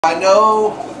I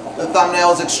know the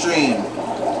thumbnail is extreme,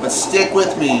 but stick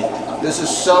with me. This is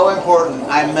so important.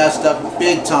 I messed up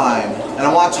big time. And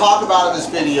I want to talk about it in this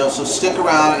video, so stick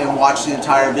around and watch the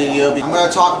entire video. I'm going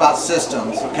to talk about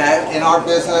systems, okay? In our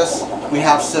business, we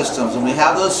have systems, and we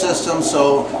have those systems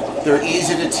so they're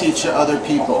easy to teach to other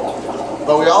people.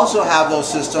 But we also have those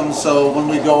systems so when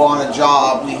we go on a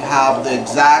job, we have the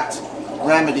exact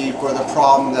remedy for the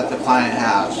problem that the client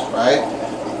has,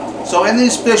 right? So in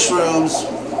these fish rooms,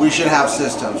 we should have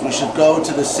systems. We should go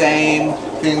to the same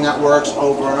thing that works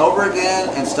over and over again,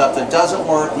 and stuff that doesn't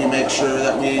work, we make sure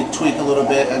that we tweak a little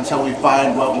bit until we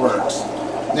find what works.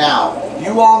 Now,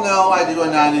 you all know I do a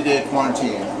 90-day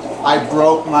quarantine. I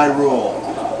broke my rule.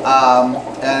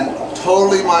 And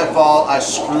totally my fault. I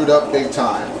screwed up big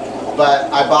time.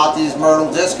 But I bought these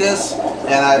Myrtle Discus,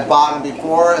 and I bought them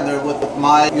before, and they're with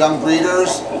my young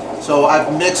breeders, so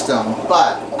I've mixed them.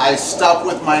 But I stuck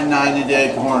with my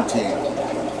 90-day quarantine.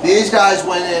 These guys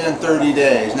went in 30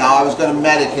 days. Now I was going to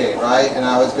medicate, right? And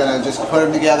I was going to just put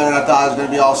them together, and I thought I was going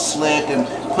to be all slick and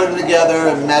put them together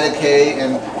and medicate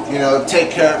and, you know,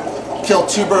 kill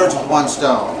two birds with one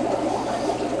stone.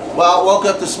 Well, I woke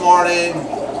up this morning,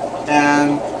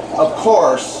 and of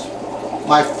course,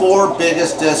 my four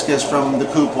biggest discus from the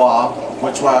Coupois,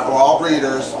 which were all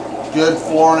breeders, good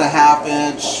 4.5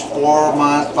 inch,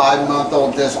 4-month,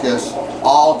 5-month-old discus,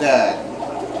 all dead.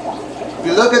 If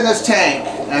you look in this tank,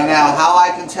 and now how I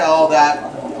can tell that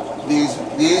these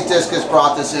discus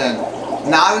brought this in,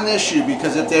 not an issue,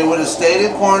 because if they would have stayed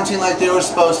in quarantine like they were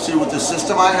supposed to with the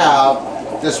system I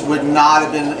have, this would not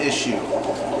have been an issue.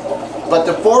 But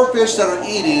the four fish that are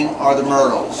eating are the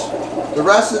myrtles. The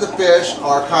rest of the fish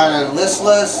are kind of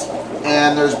listless,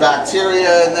 and there's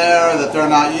bacteria in there that they're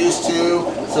not used to,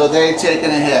 so they've taken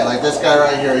a hit. Like this guy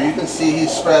right here, you can see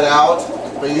he's spread out,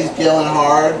 but he's gilling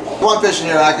hard. One fish in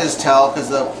here I can just tell because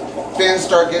the fins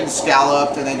start getting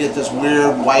scalloped and they get this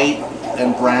weird white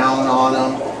and brown on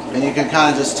them, and you can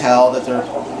kind of just tell that they're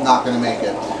not going to make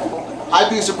it. I'd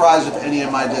be surprised if any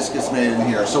of my discus made it in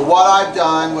here. So what I've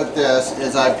done with this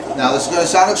is now this is going to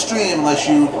sound extreme unless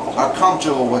you are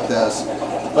comfortable with this,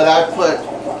 but I've put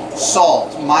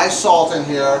salt, my salt in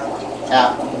here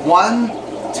at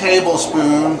 1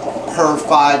 tablespoon per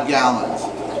 5 gallons.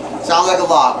 Sounds like a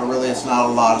lot, but really it's not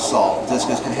a lot of salt.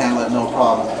 Discus can handle it no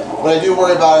problem. What I do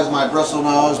worry about is my bristle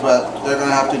nose, but they're going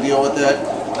to have to deal with it.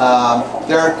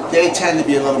 They tend to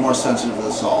be a little more sensitive to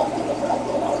the salt.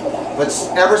 But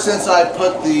ever since I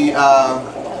put the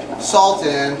salt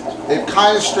in, they've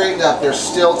kind of straightened up. They're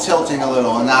still tilting a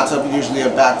little, and that's usually a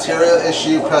bacterial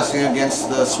issue pressing against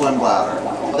the swim bladder.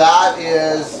 That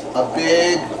is a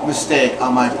big mistake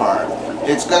on my part.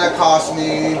 It's going to cost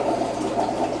me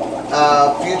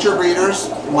future breeders.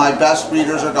 My best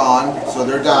breeders are gone, so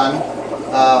they're done.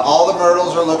 All the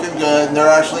myrtles are looking good, and they're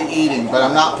actually eating, but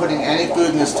I'm not putting any food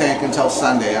in this tank until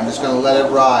Sunday. I'm just going to let it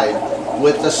ride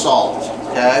with the salt,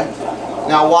 okay?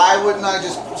 Now, why wouldn't I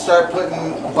just start putting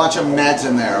a bunch of meds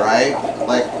in there, right?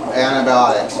 Like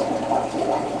antibiotics.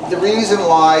 The reason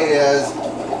why is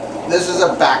this is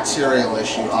a bacterial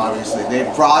issue, obviously. They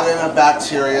brought in a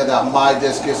bacteria that my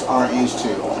discus aren't used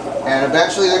to. And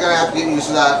eventually they're going to have to get used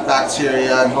to that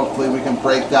bacteria, and hopefully we can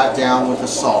break that down with the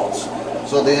salts.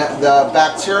 So the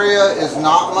bacteria is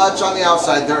not much on the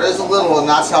outside. There is a little, and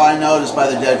that's how I noticed by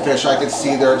the dead fish. I could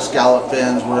see their scallop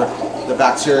fins where the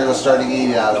bacteria was starting to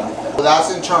eat at them. So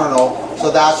that's internal.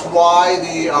 So that's why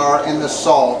they are in the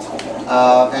salt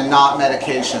and not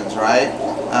medications, right?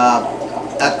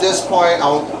 At this point,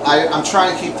 I'm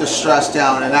trying to keep the stress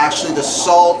down, and actually the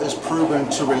salt is proven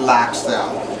to relax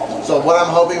them. So what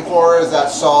I'm hoping for is that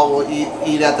salt will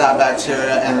eat at that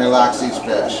bacteria and relax these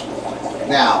fish.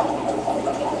 Now,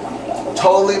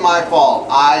 totally my fault.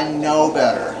 I know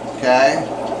better, okay?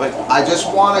 But I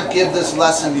just want to give this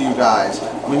lesson to you guys.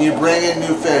 When you bring in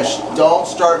new fish, don't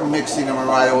start mixing them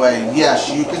right away. Yes,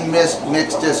 you can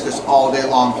mix discus all day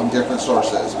long from different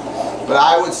sources. But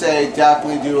I would say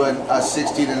definitely do a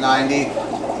 60 to 90.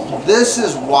 This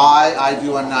is why I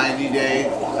do a 90-day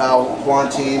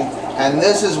quarantine. And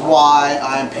this is why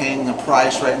I'm paying the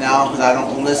price right now, because I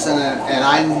don't listen, and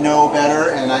I know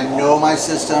better, and I know my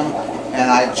system, and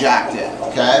I jacked it,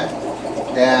 okay?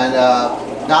 And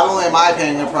not only am I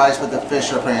paying the price, but the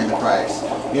fish are paying the price.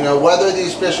 You know, whether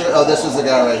these fish are, oh, this is the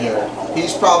guy right here.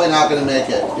 He's probably not going to make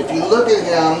it. If you look at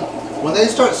him, when they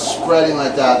start spreading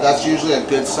like that, that's usually a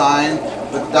good sign,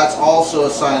 but that's also a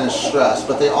sign of stress.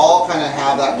 But they all kind of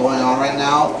have that going on right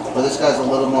now, but this guy's a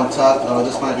little more tough. Oh,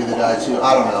 this might be the guy too,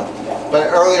 I don't know. But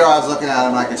earlier I was looking at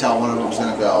him and I could tell one of them was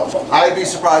going to go. I'd be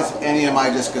surprised if any of my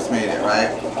discus made it,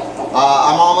 right?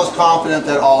 I'm almost confident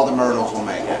that all the myrtles will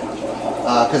make it.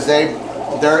 Because they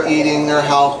they're eating, they're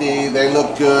healthy, they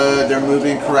look good, they're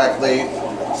moving correctly.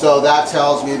 So that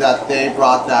tells me that they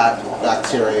brought that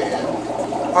bacteria in.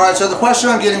 Alright, so the question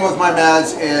I'm getting with my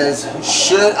meds is,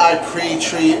 should I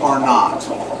pre-treat or not?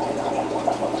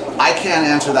 I can't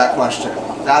answer that question.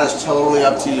 That is totally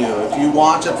up to you. If you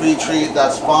want to pre-treat,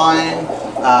 that's fine.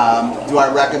 Do I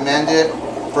recommend it?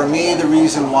 For me, the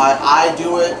reason why I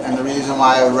do it and the reason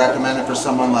why I would recommend it for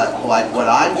someone like what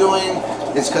I'm doing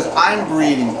is because I'm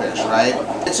breeding fish, right?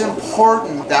 It's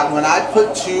important that when I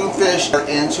put 2 fish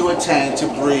into a tank to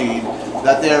breed,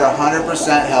 that they're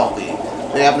 100% healthy.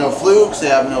 They have no flukes, they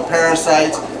have no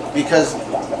parasites, because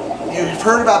you've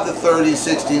heard about the 30,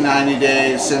 60, 90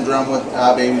 day syndrome with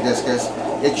baby discus.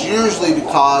 It's usually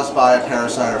caused by a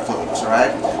parasite or flukes,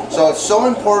 alright? So it's so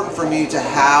important for me to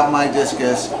have my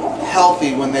discus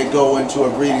healthy when they go into a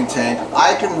breeding tank.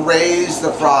 I can raise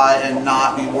the fry and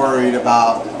not be worried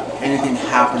about anything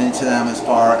happening to them as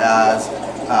far as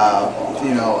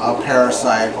you know, a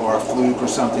parasite or a fluke or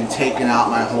something taking out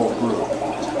my whole group.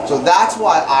 So that's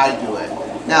why I do it.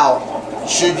 Now,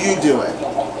 should you do it?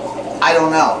 I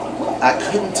don't know. I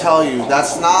couldn't tell you.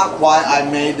 That's not why I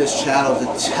made this channel, to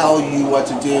tell you what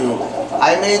to do.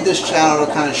 I made this channel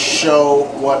to kind of show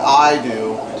what I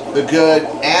do, the good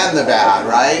and the bad,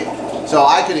 right? So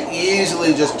I could have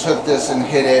easily just took this and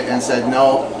hit it and said,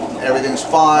 no, everything's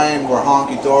fine, we're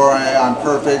honky-dory, I'm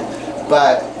perfect.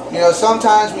 But, you know,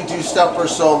 sometimes we do stuff for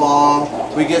so long,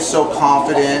 we get so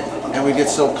confident, and we get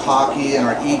so cocky, and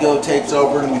our ego takes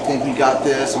over, and we think we got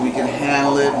this, and we can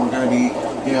handle it, and we're going to be,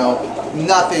 you know,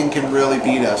 nothing can really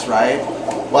beat us, right?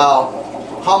 Well,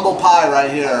 humble pie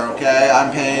right here, okay?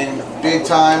 I'm paying big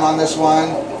time on this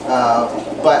one,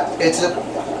 but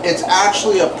it's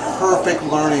actually a perfect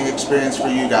learning experience for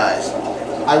you guys.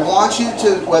 I want you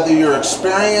to, whether you're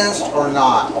experienced or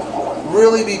not,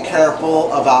 really be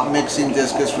careful about mixing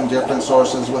discus from different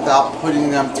sources without putting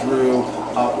them through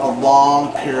a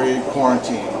long period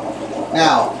quarantine.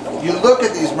 Now, you look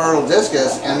at these myrtle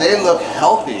discus and they look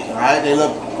healthy, right? They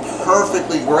look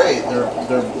perfectly great. Their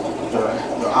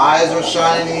eyes are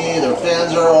shiny, their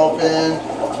fins are open,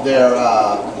 they're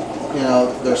you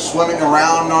know, they're swimming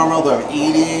around normal, they're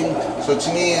eating. So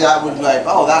to me, that would be like,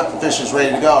 oh, that fish is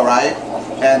ready to go, right?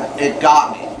 And it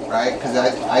got me, right? Because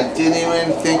I didn't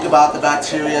even think about the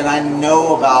bacteria, and I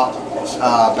know about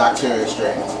bacteria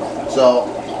strains. So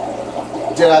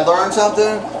did I learn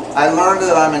something? I learned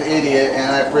that I'm an idiot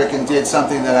and I frickin' did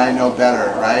something that I know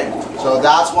better, right? So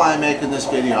that's why I'm making this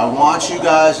video. I want you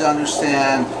guys to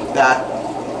understand that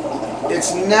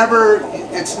it's never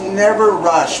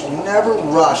rush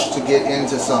to get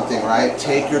into something, right?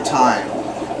 Take your time,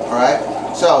 all right?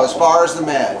 So as far as the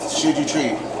meds, should you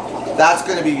treat? That's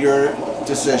going to be your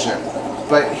decision.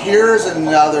 But here's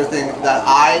another thing that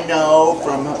I know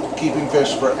from keeping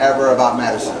fish forever about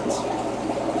medicines.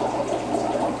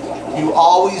 You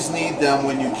always need them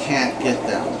when you can't get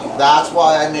them. That's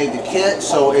why I made the kit,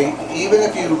 so even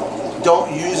if you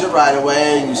don't use it right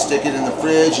away and you stick it in the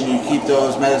fridge and you keep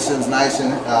those medicines nice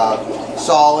and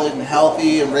solid and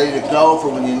healthy and ready to go for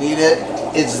when you need it,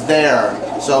 it's there.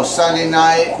 So Sunday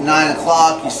night, 9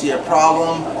 o'clock, you see a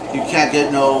problem, you can't get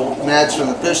no meds from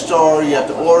the fish store, you have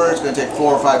to order, it's going to take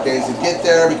 4 or 5 days to get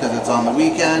there because it's on the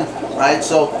weekend, right?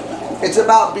 So it's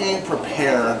about being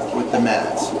prepared with the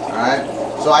meds, all right?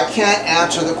 So I can't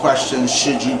answer the question,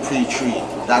 should you pre-treat?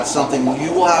 That's something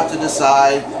you will have to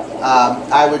decide.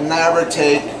 I would never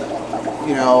take,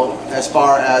 you know, as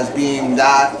far as being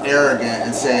that arrogant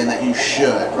and saying that you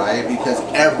should, right? Because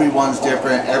everyone's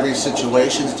different, every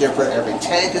situation's different, every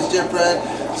tank is different.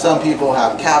 Some people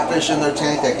have catfish in their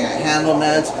tank that can't handle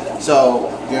meds. So,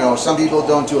 you know, some people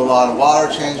don't do a lot of water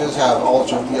changes, have the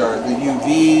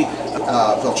UV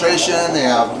filtration, they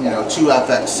have, you know, 2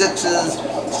 FX6s,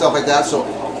 stuff like that. So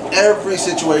every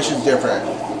situation is different.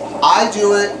 I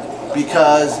do it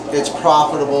because it's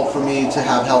profitable for me to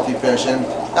have healthy fish, and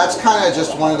that's kind of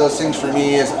just one of those things for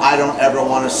me, is I don't ever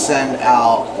want to send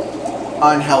out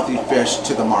unhealthy fish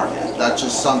to the market. That's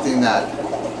just something that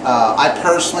I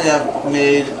personally have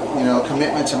made, you know, a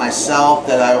commitment to myself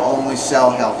that I only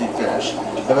sell healthy fish.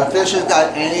 If a fish has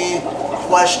got any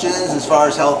questions as far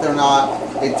as health or not,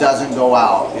 it doesn't go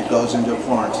out. It goes into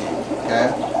quarantine,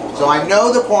 okay? So I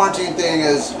know the quarantine thing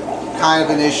is kind of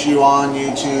an issue on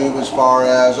YouTube as far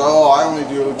as, oh, I only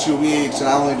do 2 weeks and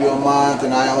I only do a month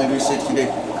and I only do 60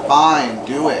 days. Fine,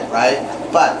 do it, right?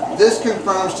 But this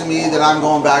confirms to me that I'm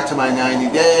going back to my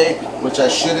 90-day, which I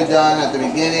should have done at the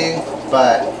beginning,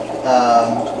 but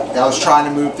I was trying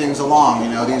to move things along. You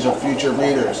know, these are future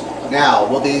breeders. Now,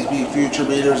 will these be future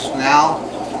breeders now?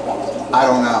 I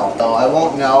don't know. So I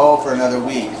won't know for another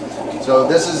week. So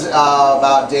this is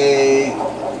about day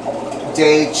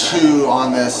day 2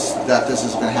 on this, that this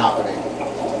has been happening.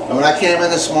 And when I came in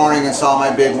this morning and saw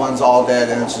my big ones all dead,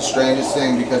 and it's the strangest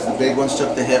thing because the big ones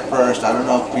took the hit first. I don't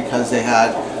know if because they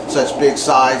had such big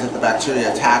size that the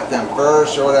bacteria attacked them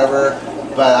first or whatever,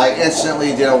 but I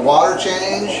instantly did a water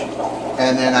change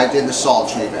and then I did the salt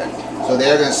treatment. So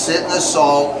they're going to sit in the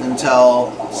salt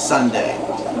until Sunday,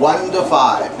 1 to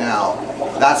 5. Now,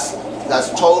 that's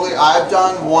totally, I've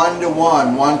done 1 to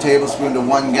 1, 1 tablespoon to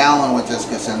 1 gallon with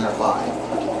Discus, and they're fine.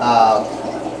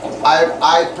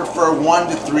 I prefer 1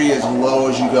 to 3 as low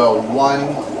as you go.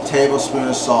 1 tablespoon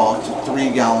of salt to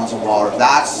 3 gallons of water.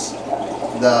 That's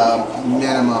the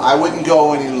minimum. I wouldn't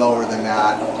go any lower than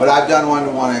that, but I've done 1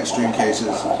 to 1 in extreme cases.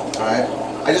 Alright?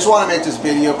 I just want to make this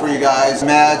video for you guys.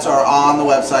 Meds are on the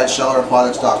website,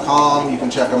 aquatics.com. You can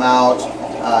check them out.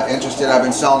 Interested, I've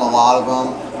been selling a lot of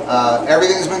them.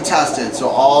 Everything's been tested, so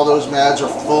all those meds are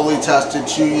fully tested,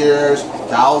 2 years,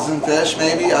 1,000 fish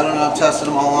maybe, I don't know, I've tested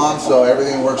them all on, so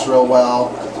everything works real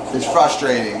well. It's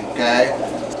frustrating, okay?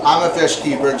 I'm a fish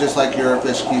keeper, just like you're a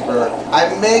fish keeper.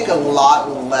 I make a lot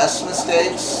less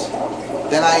mistakes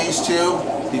than I used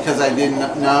to because I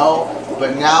didn't know,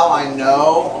 but now I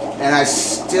know, and I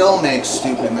still make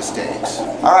stupid mistakes.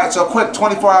 Alright, so a quick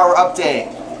 24-hour update.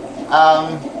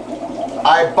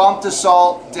 I bumped the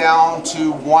salt down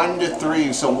to 1 to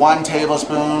 3, so 1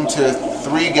 tablespoon to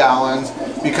 3 gallons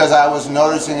because I was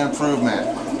noticing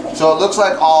improvement. So it looks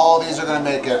like all these are going to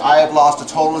make it. I have lost a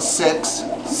total of 6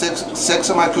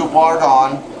 of my coupe are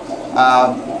gone.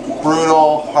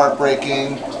 Brutal,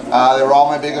 heartbreaking. They were all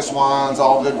my biggest ones,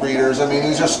 all good breeders. I mean,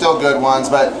 these are still good ones,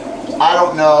 but I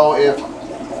don't know if,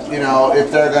 you know, if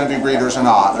they're going to be breeders or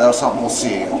not. That's something we'll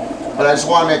see. But I just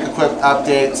want to make a quick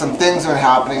update. Some things have been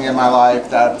happening in my life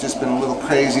that have just been a little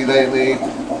crazy lately.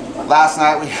 Last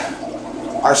night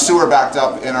our sewer backed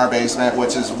up in our basement,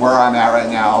 which is where I'm at right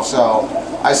now. So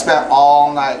I spent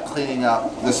all night cleaning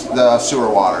up the sewer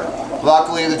water.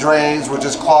 Luckily the drains were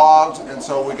just clogged, and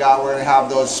so we're going to have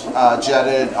those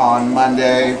jetted on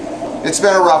Monday. It's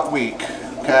been a rough week,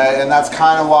 okay, and that's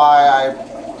kind of why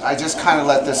I just kind of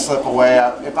let this slip away.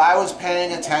 If I was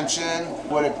paying attention,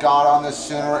 would have got on this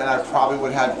sooner, and I probably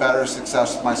would have had better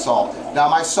success with my salt. Now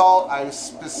my salt I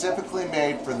specifically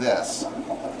made for this.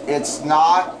 It's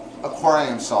not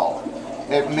aquarium salt.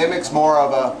 It mimics more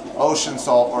of a ocean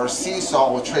salt or a sea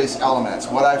salt with trace elements.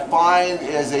 What I find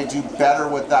is they do better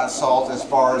with that salt as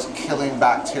far as killing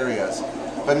bacteria.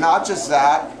 But not just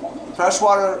that,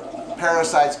 freshwater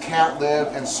parasites can't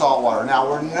live in salt water. Now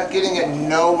we're not getting it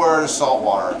nowhere to salt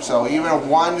water. So even a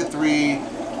 1 to 3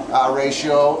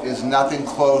 ratio is nothing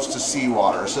close to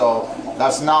seawater. So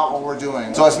that's not what we're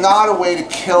doing. So it's not a way to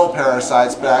kill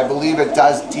parasites, but I believe it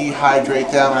does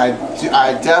dehydrate them. And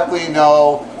I definitely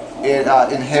know it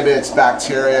inhibits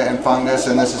bacteria and fungus,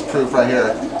 and this is proof right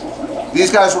here.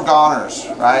 These guys were goners,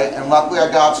 right? And luckily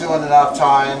I got to in enough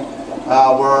time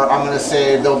where I'm going to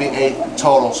say there'll be 8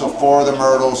 total. So 4 of the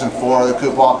myrtles and 4 of the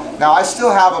cupois. Now I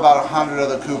still have about 100 of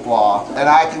the cupois, and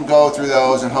I can go through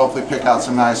those and hopefully pick out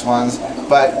some nice ones.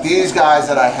 But these guys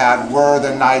that I had were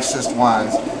the nicest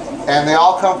ones. And they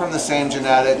all come from the same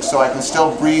genetics, so I can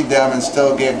still breed them and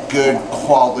still get good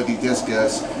quality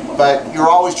Discus. But you're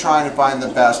always trying to find the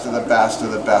best of the best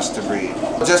of the best to breed.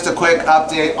 Just a quick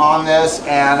update on this,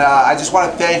 and I just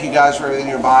want to thank you guys for everything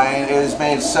you're buying. It has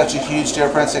made such a huge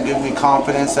difference and given me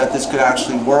confidence that this could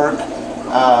actually work.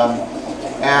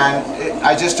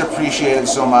 I just appreciate it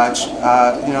so much.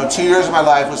 You know, 2 years of my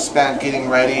life was spent getting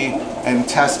ready and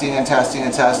testing and testing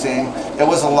and testing. It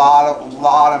was a lot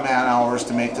of man hours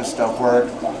to make this stuff work.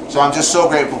 So I'm just so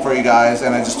grateful for you guys,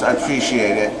 and I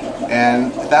appreciate it.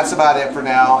 And that's about it for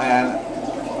now. And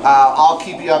I'll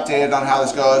keep you updated on how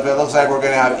this goes. But it looks like we're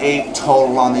going to have 8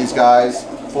 total on these guys.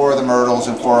 4 of the myrtles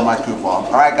and 4 of my cupois.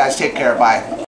 All right, guys, take care. Bye.